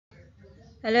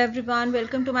Hello everyone,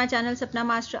 welcome to my channel Sapna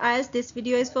Master IELTS. This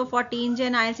video is for 14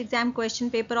 Gen IELTS exam question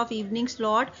paper of evening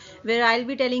slot, where I'll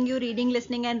be telling you reading,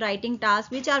 listening and writing tasks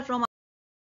which are from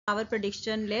our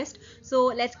prediction list. So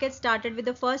let's get started with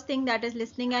the first thing, that is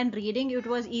listening and reading. It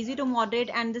was easy to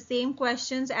moderate and the same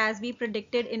questions as we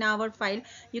predicted in our file.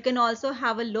 You can also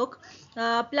have a look.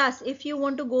 Plus, if you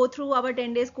want to go through our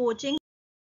 10 days coaching,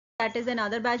 that is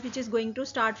another batch which is going to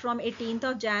start from 18th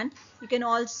of Jan. You can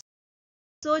also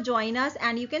join us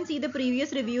and you can see the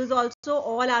previous reviews also.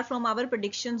 All are from our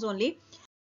predictions only.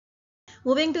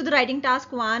 Moving to the writing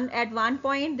task 1, at one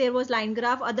point there was line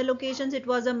graph, other locations it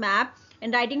was a map,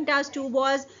 and writing task 2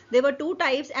 was, there were two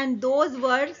types and those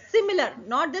were similar,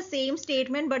 not the same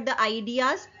statement but the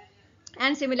ideas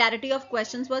and similarity of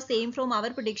questions was same from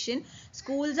our prediction.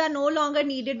 Schools are no longer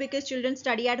needed because children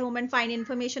study at home and find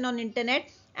information on internet,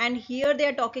 and here they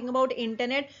are talking about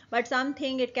internet but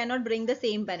something it cannot bring the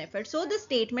same benefit. So the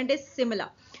statement is similar.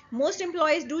 Most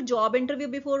employees do job interview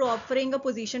before offering a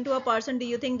position to a person. Do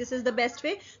you think this is the best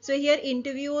way? So here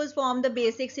interviews form the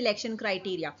basic selection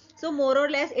criteria. So more or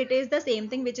less it is the same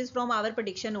thing which is from our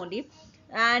prediction only.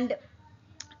 And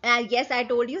yes, I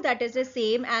told you that is the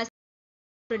same as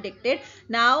predicted.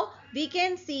 Now we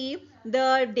can see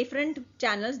the different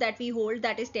channels that we hold,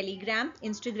 that is Telegram,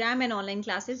 Instagram and online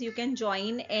classes. You can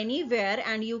join anywhere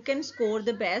and you can score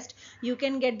the best. You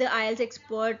can get the IELTS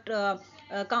expert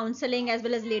counseling as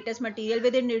well as latest material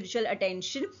with individual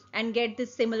attention and get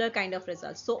this similar kind of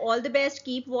results. So all the best,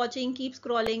 keep watching, keep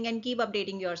scrolling and keep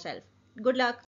updating yourself. Good luck.